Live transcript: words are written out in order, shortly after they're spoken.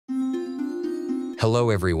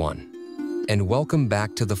Hello everyone, and welcome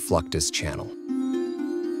back to the Fluctus Channel.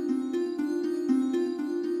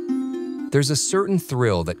 There's a certain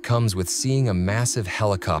thrill that comes with seeing a massive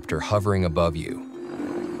helicopter hovering above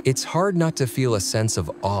you. It's hard not to feel a sense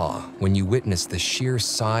of awe when you witness the sheer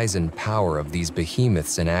size and power of these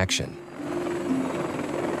behemoths in action.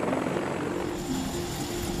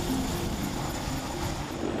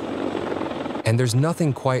 And there's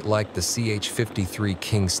nothing quite like the CH-53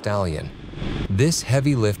 King Stallion. This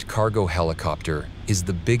heavy-lift cargo helicopter is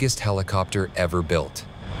the biggest helicopter ever built.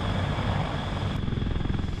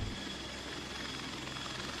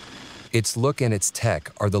 Its look and its tech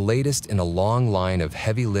are the latest in a long line of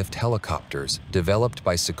heavy-lift helicopters developed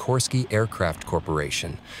by Sikorsky Aircraft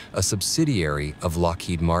Corporation, a subsidiary of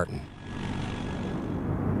Lockheed Martin.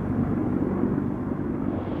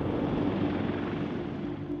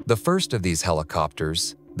 The first of these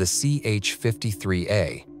helicopters, the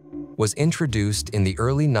CH-53A, was introduced in the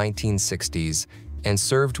early 1960s and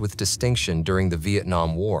served with distinction during the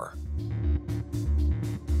Vietnam War.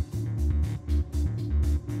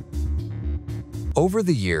 Over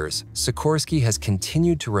the years, Sikorsky has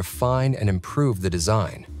continued to refine and improve the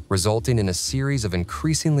design, resulting in a series of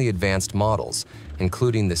increasingly advanced models,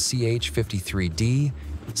 including the CH-53D,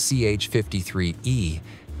 CH-53E,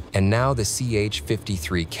 and now the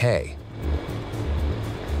CH-53K.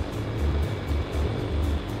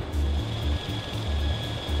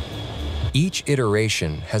 Each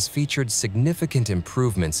iteration has featured significant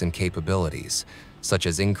improvements in capabilities, such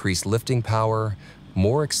as increased lifting power,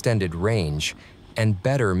 more extended range, and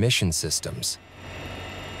better mission systems.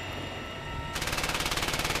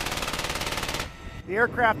 The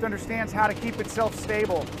aircraft understands how to keep itself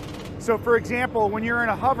stable. So for example, when you're in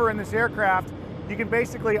a hover in this aircraft, you can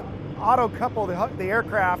basically auto-couple the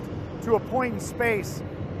aircraft to a point in space,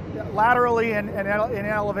 laterally and in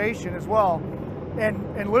elevation as well,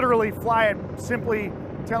 and literally fly it, simply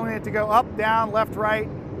telling it to go up, down, left, right,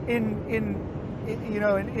 in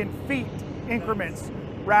feet increments,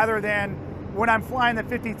 rather than when I'm flying the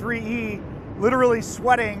 53E, literally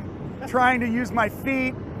sweating, trying to use my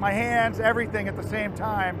feet, my hands, everything at the same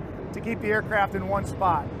time to keep the aircraft in one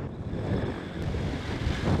spot.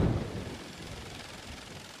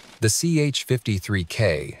 The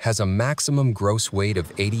CH-53K has a maximum gross weight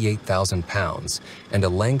of 88,000 pounds and a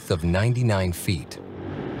length of 99 feet.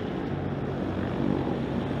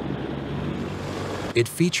 It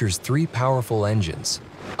features 3 powerful engines,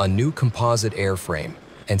 a new composite airframe,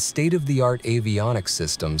 and state-of-the-art avionics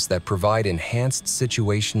systems that provide enhanced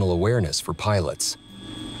situational awareness for pilots.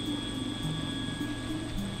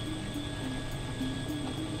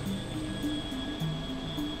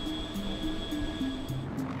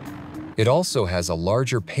 It also has a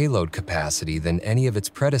larger payload capacity than any of its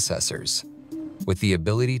predecessors, with the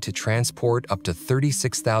ability to transport up to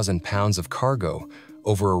 36,000 pounds of cargo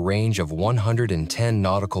over a range of 110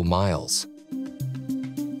 nautical miles.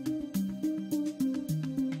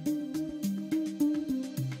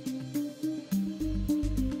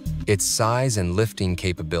 Its size and lifting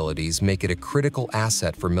capabilities make it a critical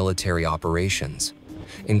asset for military operations,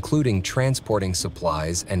 including transporting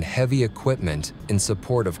supplies and heavy equipment in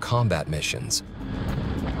support of combat missions.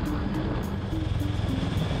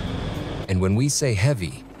 And when we say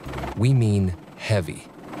heavy, we mean heavy.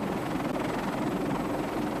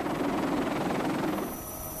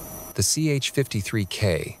 The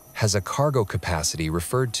CH-53K has a cargo capacity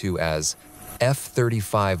referred to as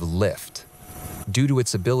F-35 lift, due to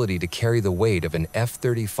its ability to carry the weight of an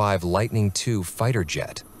F-35 Lightning II fighter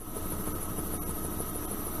jet.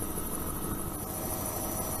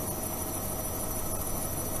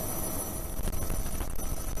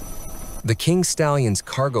 The King Stallion's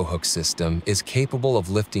cargo hook system is capable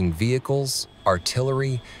of lifting vehicles,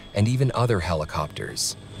 artillery, and even other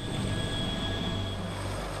helicopters.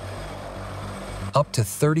 Up to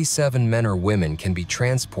 37 men or women can be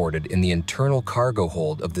transported in the internal cargo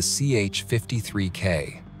hold of the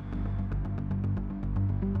CH-53K.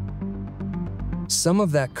 Some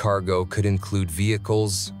of that cargo could include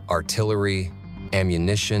vehicles, artillery,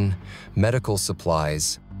 ammunition, medical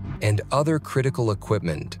supplies, and other critical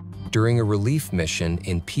equipment during a relief mission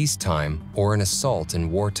in peacetime or an assault in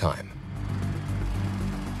wartime.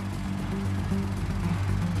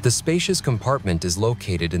 The spacious compartment is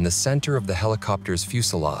located in the center of the helicopter's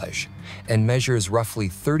fuselage and measures roughly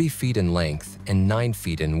 30 feet in length and 9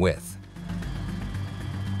 feet in width.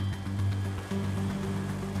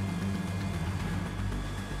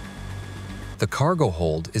 The cargo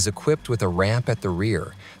hold is equipped with a ramp at the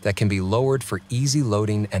rear that can be lowered for easy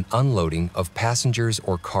loading and unloading of passengers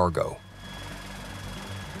or cargo.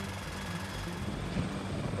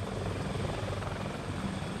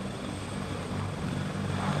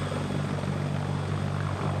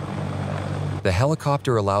 The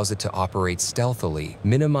helicopter allows it to operate stealthily,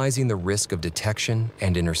 minimizing the risk of detection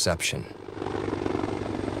and interception.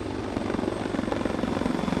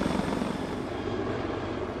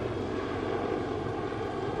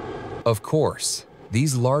 Of course,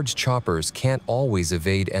 these large choppers can't always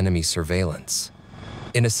evade enemy surveillance.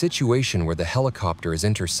 In a situation where the helicopter is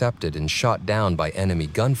intercepted and shot down by enemy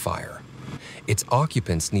gunfire, its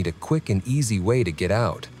occupants need a quick and easy way to get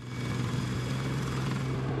out.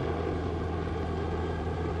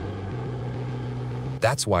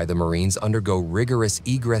 That's why the Marines undergo rigorous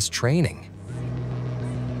egress training.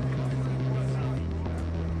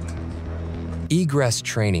 Egress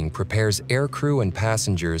training prepares aircrew and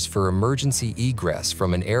passengers for emergency egress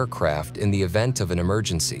from an aircraft in the event of an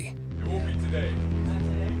emergency. It will be today.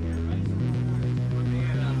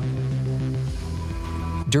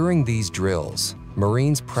 During these drills,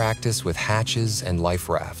 Marines practice with hatches and life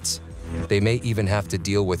rafts. They may even have to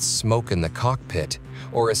deal with smoke in the cockpit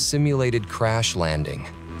or a simulated crash landing.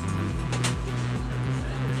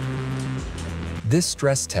 This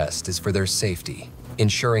stress test is for their safety,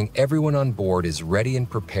 ensuring everyone on board is ready and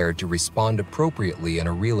prepared to respond appropriately in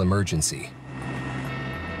a real emergency.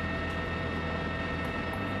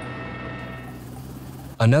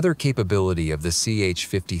 Another capability of the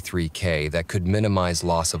CH-53K that could minimize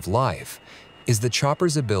loss of life is the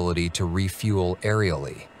chopper's ability to refuel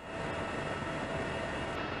aerially.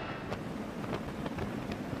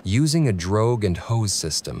 Using a drogue and hose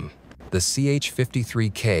system, the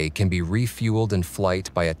CH-53K can be refueled in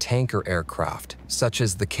flight by a tanker aircraft, such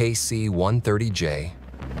as the KC-130J.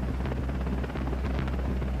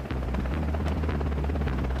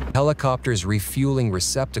 Helicopter's refueling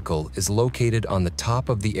receptacle is located on the top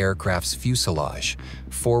of the aircraft's fuselage,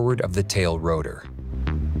 forward of the tail rotor.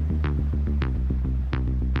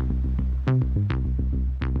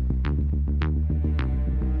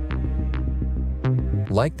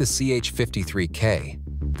 Like the CH-53K,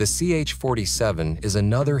 the CH-47 is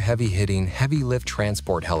another heavy-hitting, heavy-lift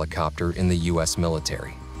transport helicopter in the U.S.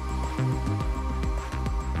 military.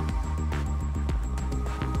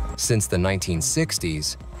 Since the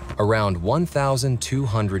 1960s, around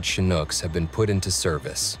 1,200 Chinooks have been put into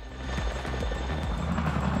service.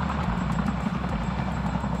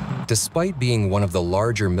 Despite being one of the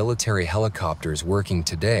larger military helicopters working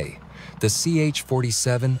today, the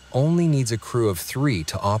CH-47 only needs a crew of 3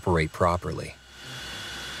 to operate properly.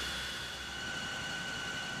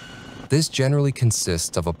 This generally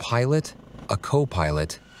consists of a pilot, a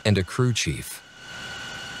co-pilot, and a crew chief.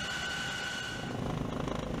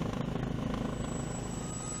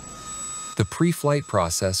 The pre-flight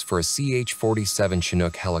process for a CH-47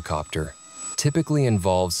 Chinook helicopter typically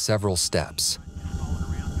involves several steps.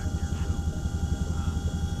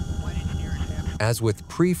 As with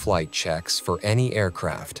pre-flight checks for any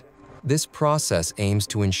aircraft, this process aims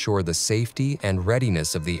to ensure the safety and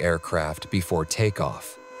readiness of the aircraft before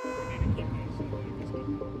takeoff.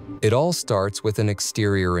 It all starts with an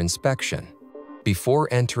exterior inspection. Before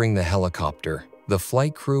entering the helicopter, the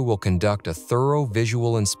flight crew will conduct a thorough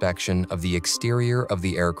visual inspection of the exterior of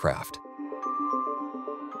the aircraft.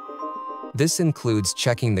 This includes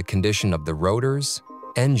checking the condition of the rotors,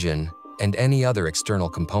 engine, and any other external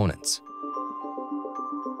components.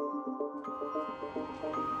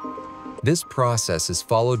 This process is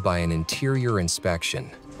followed by an interior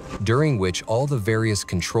inspection, during which all the various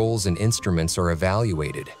controls and instruments are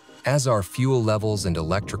evaluated, as are fuel levels and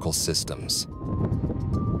electrical systems.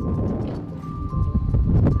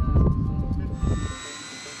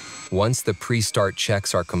 Once the pre-start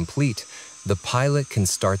checks are complete, the pilot can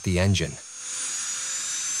start the engine.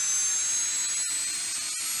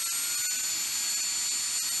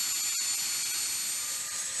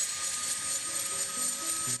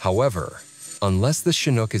 However, unless the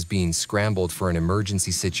Chinook is being scrambled for an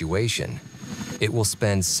emergency situation, it will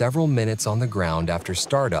spend several minutes on the ground after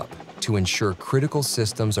startup to ensure critical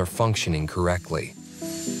systems are functioning correctly.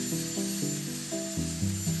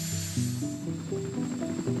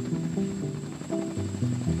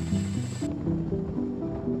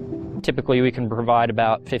 Typically, we can provide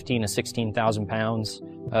about 15 to 16,000 pounds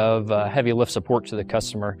of heavy lift support to the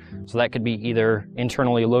customer. So that could be either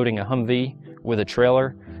internally loading a Humvee with a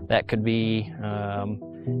trailer, that could be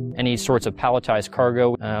any sorts of palletized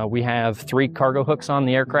cargo. We have 3 cargo hooks on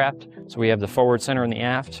the aircraft. So we have the forward, center, and the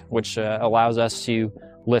aft, which allows us to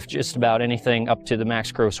lift just about anything up to the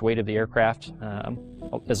max gross weight of the aircraft,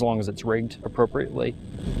 as long as it's rigged appropriately.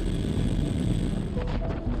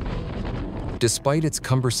 Despite its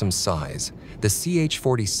cumbersome size, the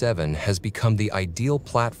CH-47 has become the ideal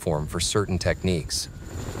platform for certain techniques.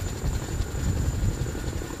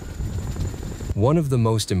 One of the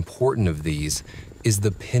most important of these is the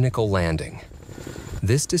pinnacle landing.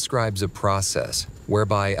 This describes a process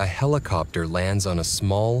whereby a helicopter lands on a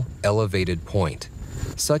small, elevated point,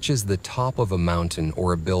 such as the top of a mountain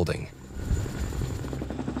or a building.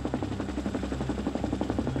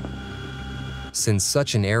 Since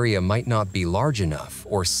such an area might not be large enough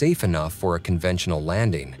or safe enough for a conventional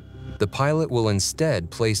landing, the pilot will instead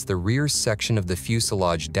place the rear section of the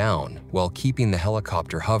fuselage down while keeping the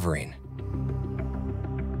helicopter hovering.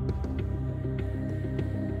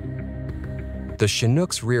 The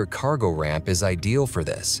Chinook's rear cargo ramp is ideal for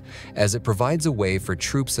this, as it provides a way for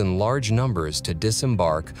troops in large numbers to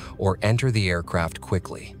disembark or enter the aircraft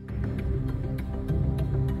quickly.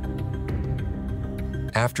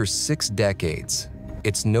 After 6 decades,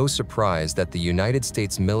 it's no surprise that the United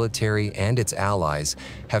States military and its allies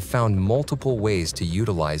have found multiple ways to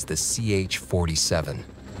utilize the CH-47.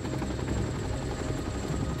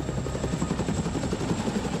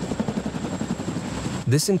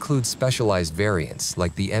 This includes specialized variants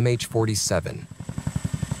like the MH-47,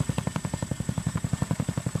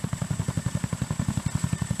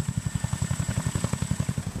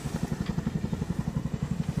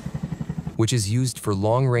 which is used for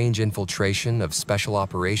long-range infiltration of special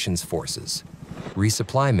operations forces,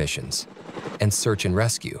 resupply missions, and search and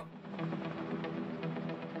rescue.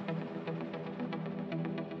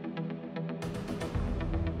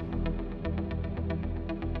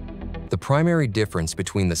 The primary difference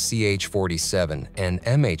between the CH-47 and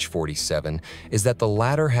MH-47 is that the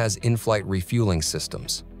latter has in-flight refueling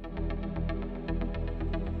systems.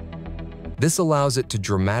 This allows it to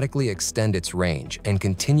dramatically extend its range and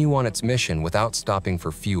continue on its mission without stopping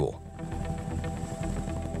for fuel.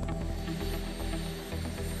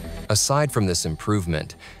 Aside from this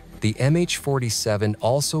improvement, the MH-47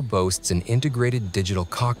 also boasts an integrated digital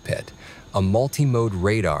cockpit, a multi-mode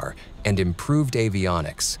radar, and improved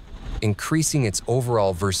avionics, increasing its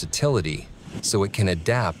overall versatility so it can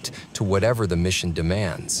adapt to whatever the mission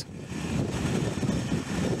demands.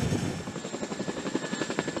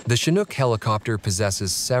 The Chinook helicopter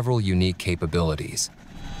possesses several unique capabilities,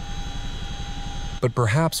 but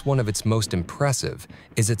perhaps one of its most impressive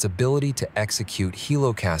is its ability to execute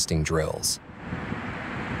helocasting drills.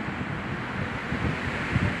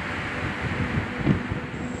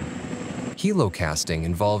 Helocasting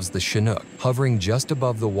involves the Chinook hovering just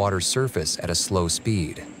above the water's surface at a slow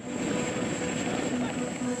speed.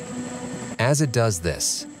 As it does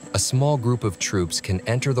this, a small group of troops can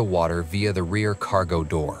enter the water via the rear cargo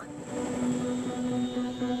door.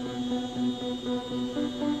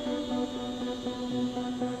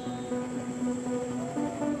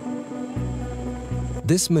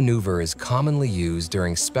 This maneuver is commonly used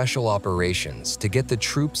during special operations to get the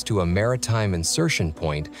troops to a maritime insertion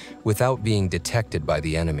point without being detected by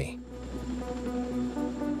the enemy.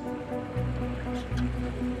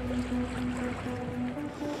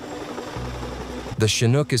 The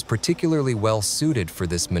Chinook is particularly well suited for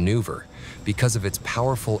this maneuver because of its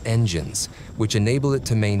powerful engines, which enable it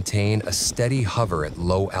to maintain a steady hover at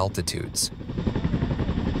low altitudes.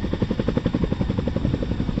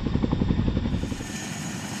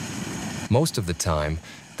 Most of the time,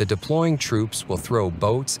 the deploying troops will throw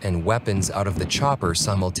boats and weapons out of the chopper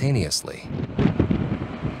simultaneously.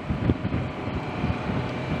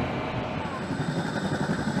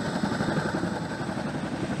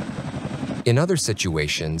 In other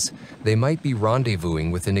situations, they might be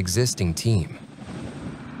rendezvousing with an existing team.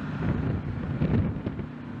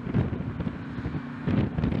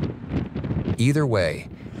 Either way,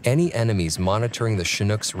 any enemies monitoring the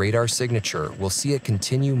Chinook's radar signature will see it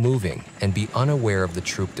continue moving and be unaware of the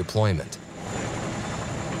troop deployment.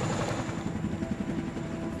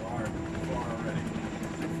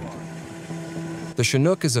 The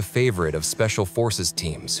Chinook is a favorite of Special Forces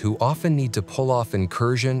teams who often need to pull off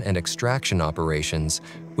incursion and extraction operations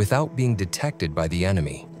without being detected by the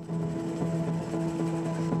enemy.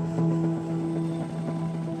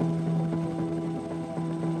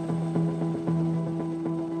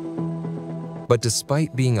 But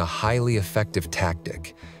despite being a highly effective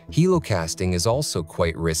tactic, helocasting is also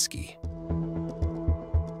quite risky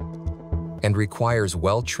and requires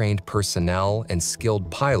well-trained personnel and skilled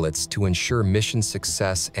pilots to ensure mission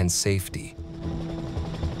success and safety.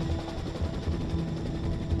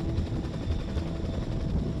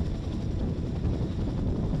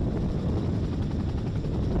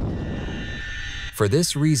 For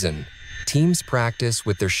this reason, teams practice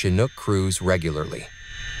with their Chinook crews regularly.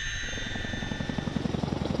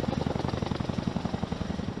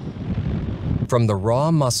 From the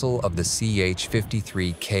raw muscle of the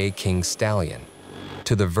CH-53K King Stallion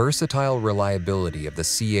to the versatile reliability of the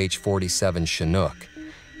CH-47 Chinook,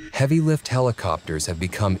 heavy-lift helicopters have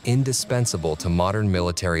become indispensable to modern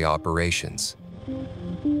military operations.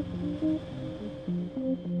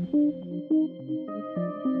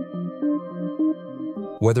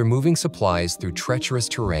 Whether moving supplies through treacherous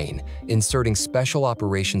terrain, inserting special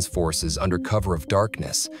operations forces under cover of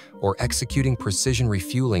darkness, or executing precision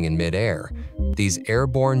refueling in midair, these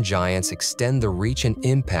airborne giants extend the reach and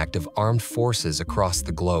impact of armed forces across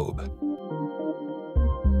the globe.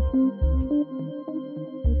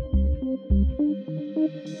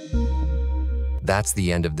 That's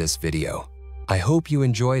the end of this video. I hope you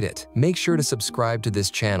enjoyed it. Make sure to subscribe to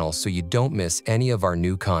this channel so you don't miss any of our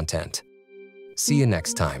new content. See you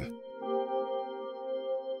next time.